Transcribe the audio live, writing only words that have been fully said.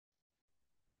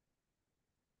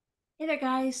Hey there,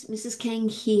 guys. Mrs. King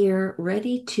here,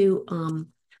 ready to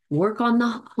work on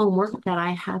the homework that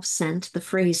I have sent, the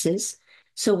phrases.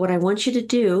 So what I want you to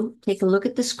do, take a look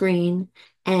at the screen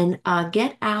and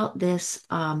get out this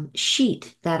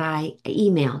sheet that I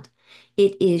emailed.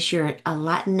 It is your a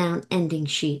Latin noun ending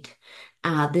sheet.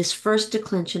 This first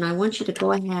declension, I want you to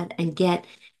go ahead and get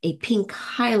a pink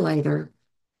highlighter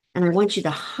and I want you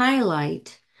to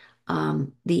highlight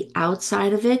the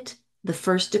outside of it, the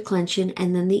first declension,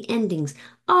 and then the endings.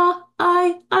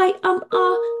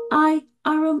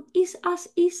 Is, us,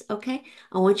 is. Okay.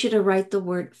 I want you to write the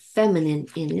word feminine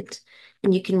in it,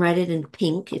 and you can write it in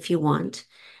pink if you want.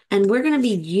 And we're going to be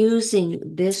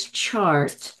using this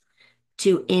chart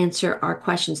to answer our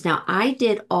questions. Now, I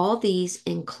did all these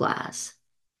in class.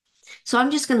 So I'm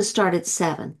just going to start at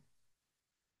 7.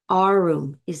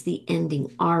 Arum is the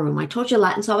ending. Arum. I told you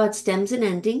Latin's all about stems and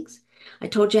endings. I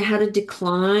told you how to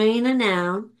decline a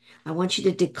noun. I want you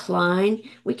to decline.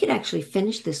 We could actually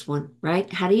finish this one,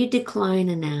 right? How do you decline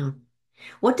a noun?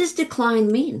 What does decline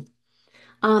mean?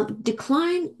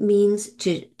 Decline means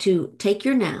to take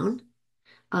your noun.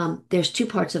 There's two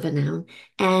parts of a noun,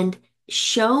 and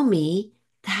show me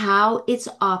how it's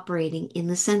operating in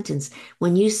the sentence.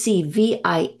 When you see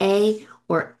VIA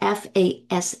or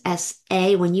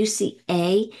FASSA, when you see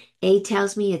A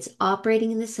tells me it's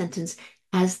operating in the sentence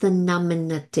as the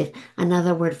nominative.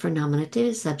 Another word for nominative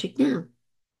is subject noun.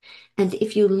 And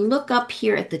if you look up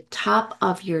here at the top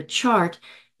of your chart,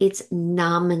 it's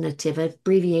nominative.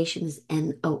 Abbreviation is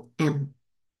NOM.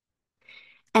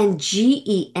 And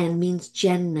GEN means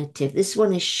genitive. This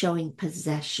one is showing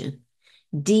possession.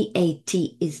 DAT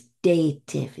is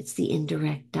dative. It's the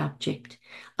indirect object.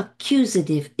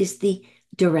 Accusative is the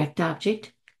direct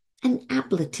object. And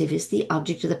ablative is the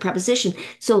object of the preposition.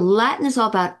 So Latin is all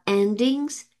about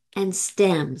endings and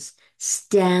stems.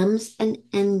 Stems and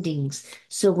endings.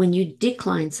 So when you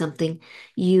decline something,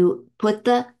 you put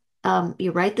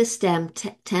you write the stem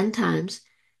 10 times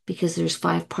because there's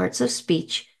 5 parts of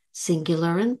speech,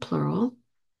 singular and plural.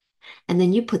 And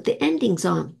then you put the endings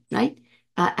on, right?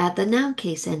 Add the noun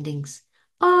case endings.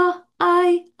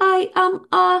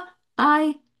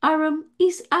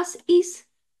 Is, us, is.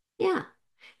 Yeah.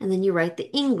 And then you write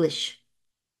the English.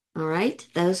 All right.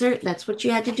 That's what you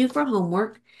had to do for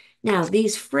homework. Now,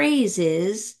 these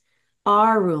phrases,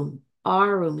 arum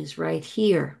is right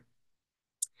here.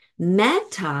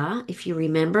 Meta, if you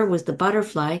remember, was the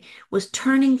butterfly, was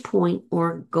turning point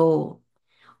or goal.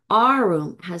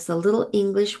 Arum has the little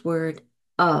English word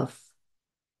of,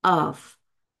 of,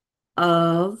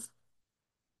 of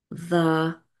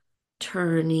the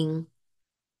turning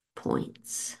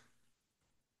points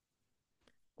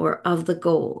or of the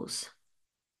goals.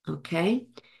 Okay.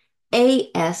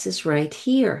 AS is right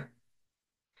here.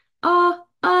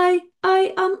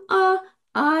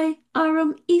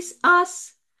 Is,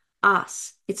 us.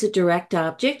 Us. It's a direct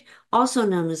object, also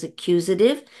known as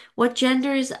accusative. What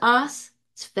gender is us?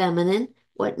 It's feminine.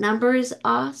 What number is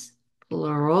us?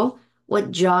 Plural.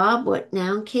 What job? What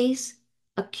noun case?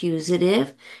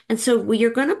 Accusative. And so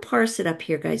you're going to parse it up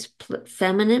here, guys.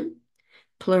 Feminine,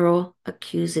 plural,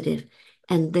 accusative.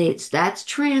 And that's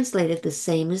translated the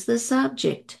same as the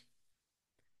subject.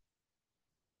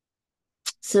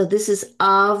 So this is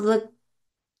of the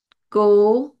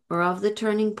goal or of the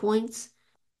turning points,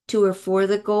 to or for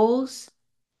the goals,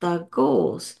 the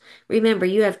goals. Remember,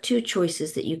 you have two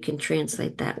choices that you can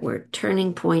translate that word,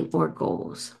 turning point or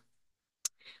goals.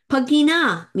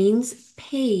 Pagina means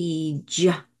page,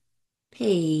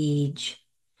 page.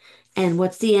 And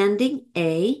what's the ending?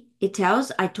 A.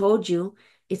 I told you,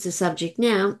 it's a subject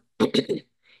noun.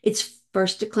 It's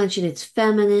first declension, it's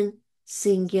feminine,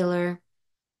 singular,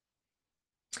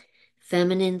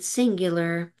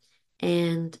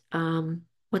 and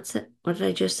what's that? What did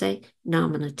I just say?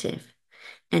 Nominative.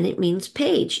 And it means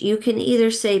page. You can either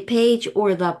say page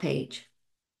or the page.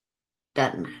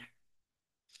 Doesn't matter.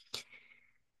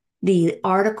 The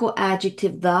article,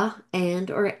 adjective, the, and,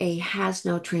 or a has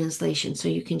no translation, so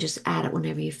you can just add it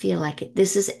whenever you feel like it.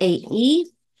 This is AE.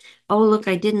 Oh, look,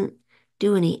 I didn't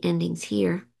do any endings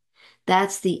here.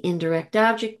 That's the indirect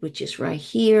object, which is right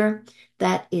here.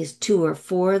 That is to or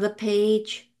for the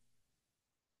page.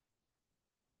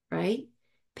 Right?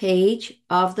 Page,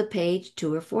 of the page,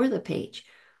 to or for the page.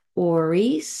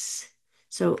 Oris.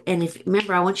 So, and if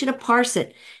remember, I want you to parse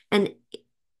it. And,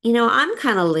 I'm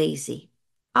kind of lazy.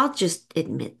 I'll just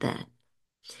admit that.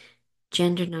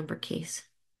 Gender number case.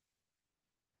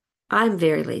 I'm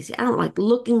very lazy. I don't like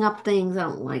looking up things. I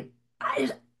don't like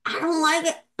it.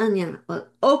 And,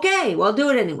 okay, well, do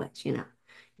it anyways, You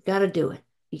got to do it.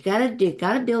 You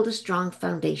got to build a strong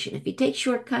foundation. If you take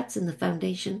shortcuts in the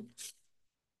foundation,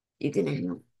 You're going to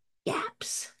have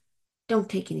gaps. Don't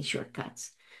take any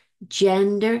shortcuts.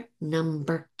 Gender,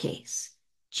 number, case.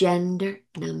 Gender,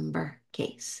 number,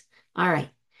 case. All right.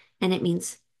 And it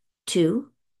means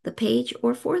to the page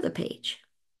or for the page.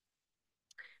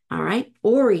 All right.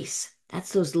 Oris.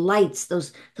 That's those lights,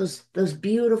 those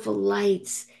beautiful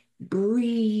lights.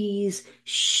 Breeze.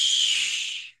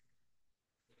 Shh.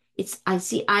 I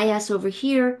see is over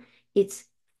here. It's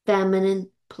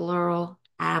feminine plural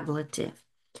ablative.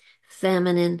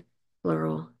 Feminine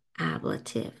plural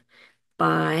ablative.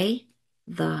 By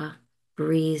the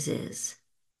breezes.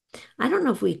 I don't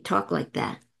know if we talk like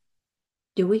that.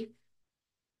 Do we?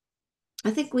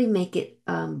 I think we make it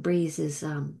breezes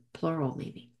plural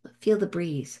maybe. Feel the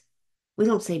breeze. We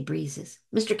don't say breezes.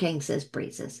 Mr. King says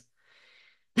breezes.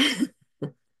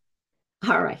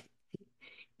 All right.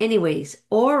 Anyways,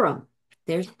 aurum.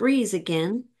 There's breeze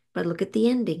again, but look at the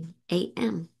ending.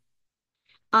 AM.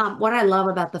 What I love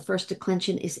about the first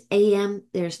declension is AM.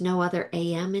 There's no other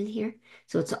AM in here.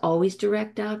 So it's always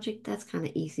direct object. That's kind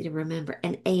of easy to remember.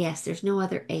 And AS, there's no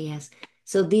other AS.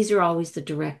 So these are always the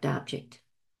direct object.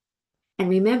 And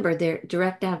remember, their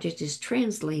direct object is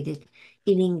translated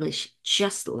in English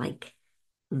just like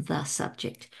the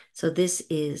subject. So this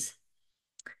is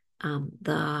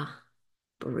the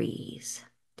breeze.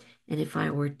 And if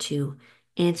I were to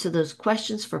answer those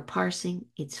questions for parsing,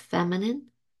 it's feminine,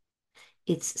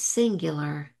 it's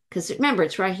singular, because remember,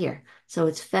 it's right here. So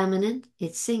it's feminine,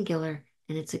 it's singular,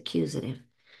 and it's accusative.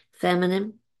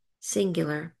 Feminine,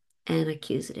 singular, and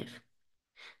accusative.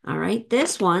 All right,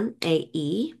 this one,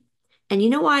 AE. And you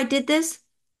know why I did this?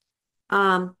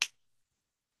 Um,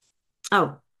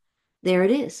 oh, there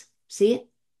it is. See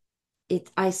it?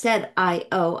 I said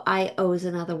IO. IO is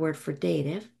another word for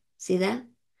dative. See that?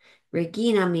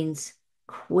 Regina means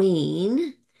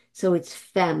queen. So it's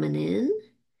feminine,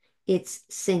 it's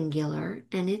singular,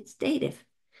 and it's dative.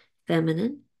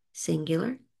 Feminine,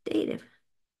 singular, dative.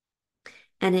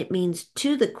 And it means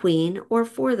to the queen or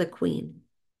for the queen.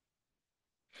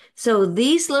 So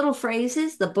these little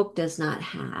phrases the book does not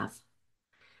have.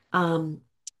 Um,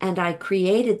 and I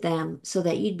created them so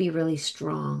that you'd be really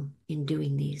strong in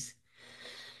doing these.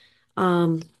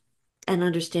 And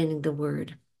understanding the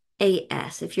word.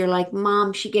 AS. If you're like,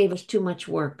 Mom, she gave us too much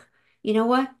work. You know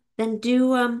what? Then do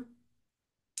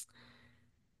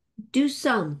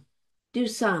some. Do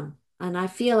some. And I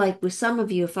feel like with some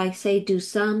of you, if I say do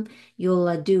some,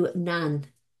 you'll do none.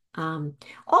 Um,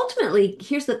 Ultimately,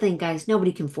 here's the thing, guys,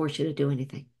 nobody can force you to do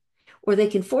anything. Or they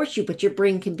can force you, but your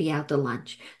brain can be out to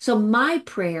lunch. So my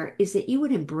prayer is that you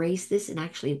would embrace this and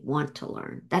actually want to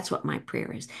learn. That's what my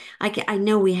prayer is. I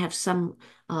know we have some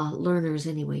learners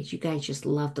anyways. You guys just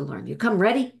love to learn. You come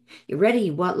ready. You're ready.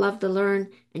 You want love to learn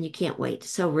and you can't wait.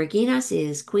 So Reginas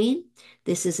is queen.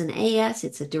 This is an AS.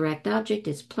 It's a direct object.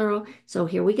 It's plural. So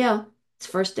here we go. It's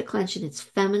first declension. It's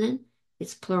feminine.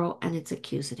 It's plural and it's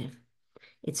accusative.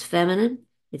 It's feminine.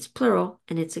 It's plural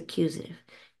and it's accusative.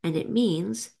 And it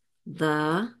means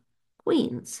the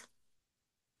queens.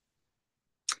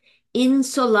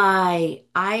 Insulae,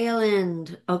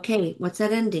 island. Okay, what's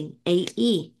that ending?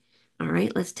 AE. All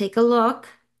right, let's take a look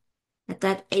at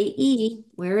that AE.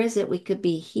 Where is it? We could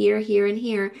be here, here, and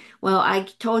here. Well, I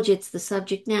told you it's the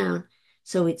subject noun.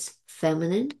 So it's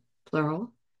feminine,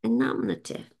 plural, and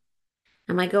nominative.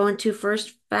 Am I going too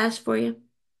fast for you?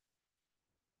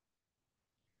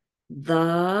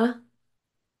 The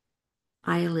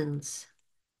islands.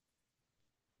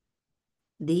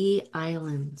 The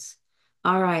islands.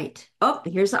 All right. Oh,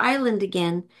 here's the island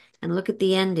again. And look at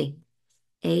the ending.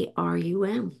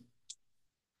 ARUM.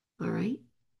 All right.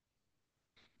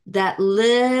 That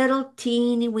little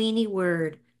teeny weeny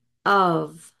word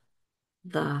of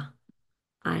the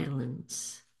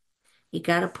islands. You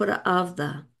got to put a of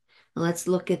the. Let's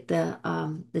look at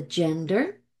the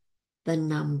gender, the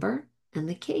number, and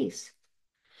the case.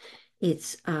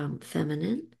 It's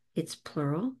feminine, it's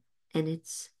plural, and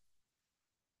it's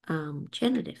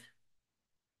genitive.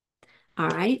 All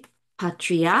right.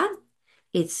 Patria,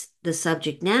 it's the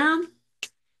subject noun.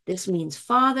 This means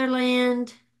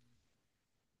fatherland.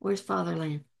 Where's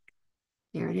fatherland?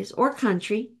 There it is. Or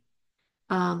country.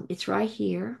 It's right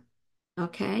here.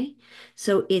 Okay.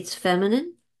 So it's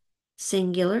feminine,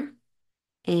 singular,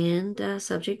 and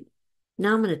subject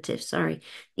nominative. Sorry.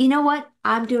 You know what?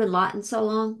 I'm doing Latin so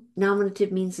long.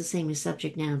 Nominative means the same as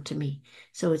subject noun to me.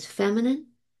 So it's feminine,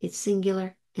 it's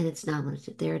singular, and it's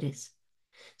nominative. There it is.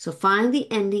 So find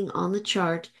the ending on the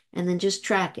chart and then just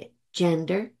track it.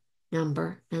 Gender,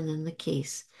 number, and then the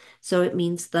case. So it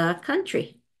means the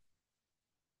country.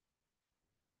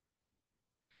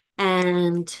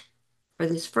 And for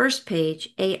this first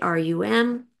page,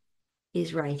 ARUM,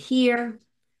 is right here.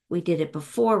 We did it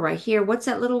before right here. What's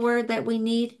that little word that we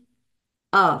need?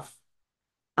 Of.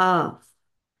 Of.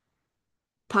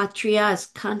 Patria is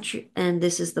country, and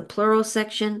this is the plural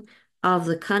section of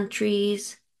the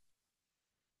countries.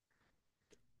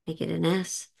 Make it an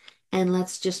S. And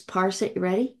let's just parse it. You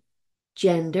ready?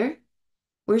 Gender.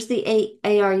 Where's the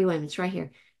A-R-U-M? It's right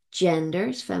here. Gender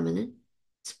is feminine.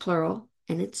 It's plural,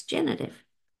 and it's genitive.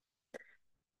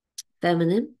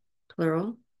 Feminine,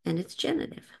 plural, and it's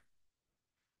genitive.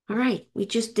 All right, we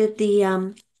just did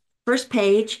the first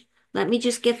page. Let me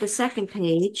just get the second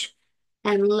page,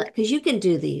 and because you can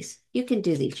do these, you can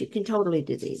do these, you can totally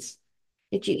do these.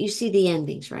 You see the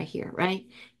endings right here, right?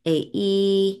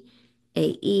 A-E,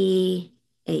 A-E,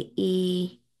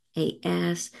 A-E,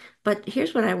 A-S. But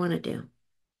here's what I want to do.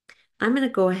 I'm going to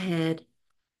go ahead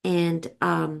and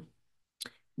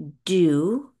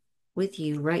do with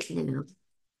you right now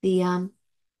the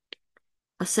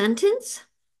a sentence,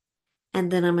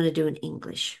 and then I'm going to do an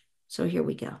English. So here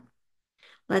we go.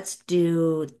 Let's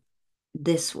do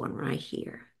this one right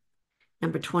here.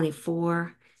 Number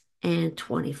 24 and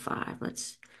 25.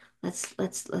 Let's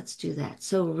do that.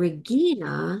 So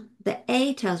Regina, the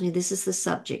A tells me this is the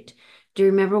subject. Do you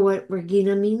remember what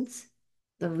Regina means?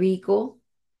 The regal,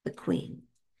 the queen,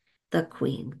 the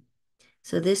queen.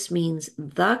 So this means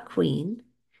the queen,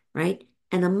 right?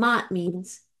 And amat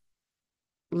means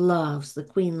loves, the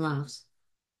queen loves.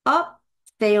 Oh,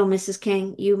 fail, Mrs.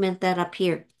 King. You meant that up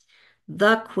here.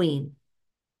 The queen.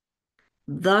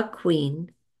 The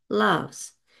queen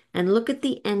loves. And look at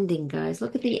the ending, guys.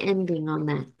 Look at the ending on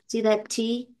that. See that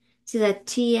T? See that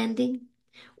T ending?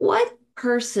 What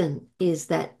person is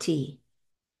that T?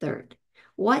 Third.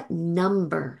 What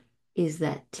number is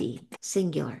that T?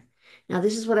 Singular. Now,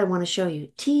 this is what I want to show you.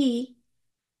 T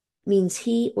means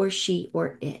he or she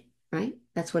or it, right?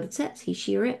 That's what it says, he,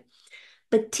 she, or it.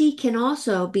 But T can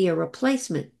also be a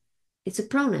replacement. It's a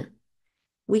pronoun.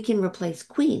 We can replace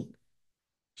queen,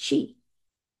 she.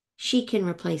 She can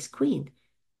replace queen.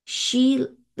 She,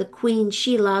 the queen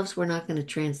she loves, we're not going to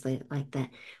translate it like that.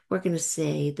 We're going to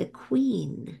say the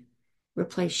queen.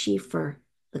 Replace she for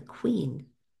the queen.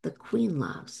 The queen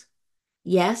loves.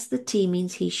 Yes, the T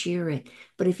means he, she, or it.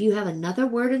 But if you have another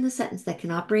word in the sentence that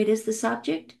can operate as the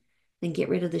subject, then get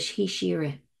rid of the he, she, or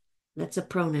it. That's a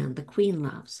pronoun. The queen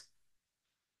loves.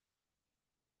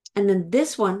 And then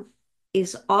this one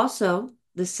is also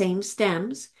the same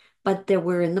stems, but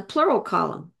we're in the plural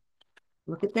column.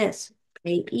 Look at this.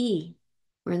 AE.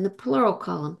 We're in the plural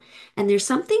column. And there's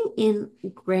something in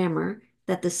grammar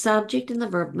that the subject and the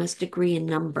verb must agree in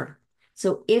number.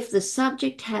 So if the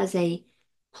subject has a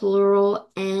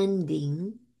plural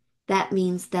ending, that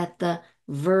means that the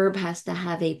verb has to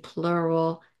have a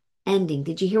plural ending.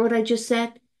 Did you hear what I just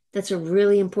said? That's a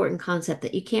really important concept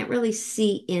that you can't really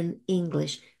see in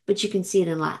English, but you can see it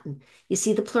in Latin. You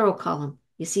see the plural column.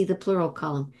 You see the plural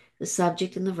column. The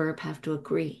subject and the verb have to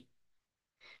agree.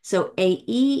 So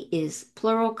AE is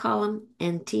plural column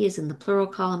and T is in the plural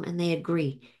column, and they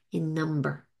agree in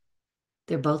number.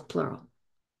 They're both plural.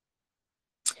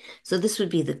 So this would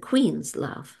be the queen's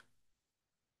love.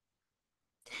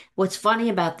 What's funny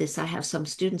about this, I have some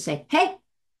students say, hey,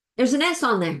 there's an S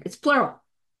on there. It's plural.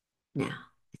 No,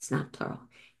 it's not plural.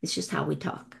 It's just how we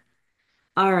talk.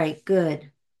 All right,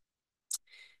 good.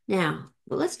 Now,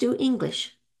 well, let's do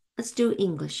English. Let's do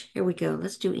English. Here we go.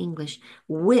 Let's do English.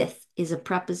 With is a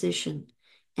preposition.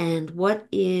 And what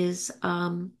is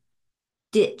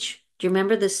ditch? Do you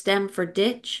remember the stem for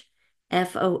ditch?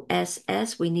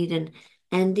 F-O-S-S. We need an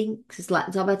ending because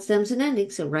Latin's all about stems and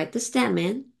endings. So write the stem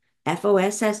in,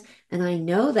 F-O-S-S. And I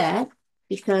know that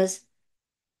because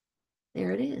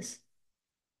there it is.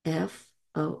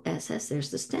 F-O-S-S.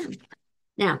 There's the stem.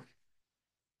 Now,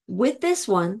 with this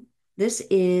one, this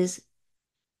is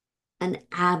an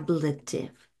ablative.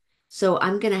 So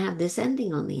I'm going to have this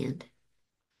ending on the end.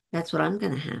 That's what I'm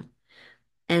going to have.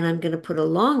 And I'm going to put a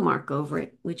long mark over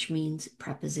it, which means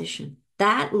preposition.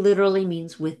 That literally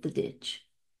means with the ditch,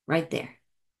 right there.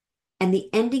 And the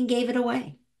ending gave it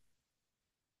away.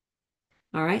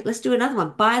 All right, let's do another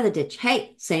one. By the ditch.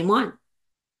 Hey, same one.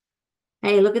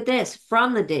 Hey, look at this.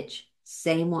 From the ditch.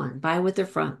 Same one. By, with, or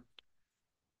from.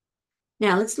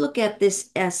 Now, let's look at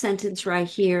this sentence right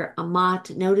here.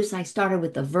 Amat. Notice I started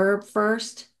with the verb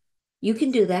first. You can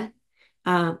do that.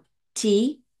 Uh,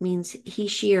 T means he,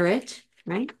 she, or it,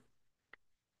 right?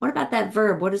 What about that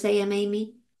verb? What does AMA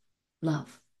mean?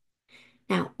 Love.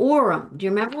 Now, aurum. Do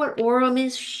you remember what aurum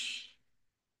is? Shh.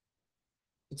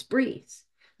 It's breeze.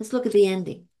 Let's look at the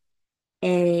ending.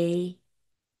 A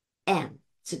M.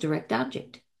 It's a direct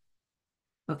object.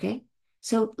 Okay?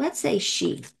 So let's say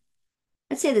she.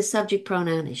 Let's say the subject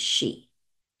pronoun is she.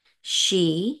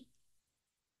 She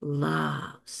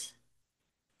loves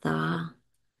the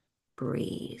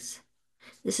breeze.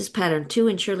 This is pattern 2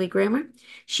 in Shirley Grammar.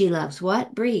 She loves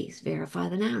what? Breeze. Verify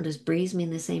the noun. Does breeze mean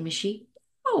the same as she?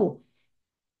 Oh,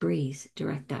 breeze,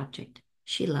 direct object.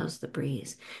 She loves the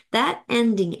breeze. That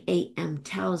ending am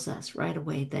tells us right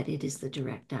away that it is the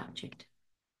direct object.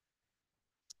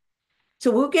 So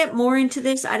we'll get more into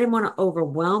this. I didn't want to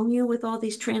overwhelm you with all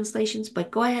these translations, but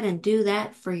go ahead and do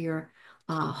that for your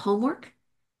homework,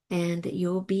 and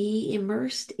you'll be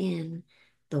immersed in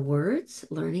the words,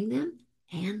 learning them,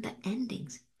 and the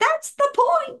endings. That's the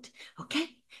point. Okay.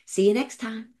 See you next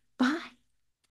time. Bye.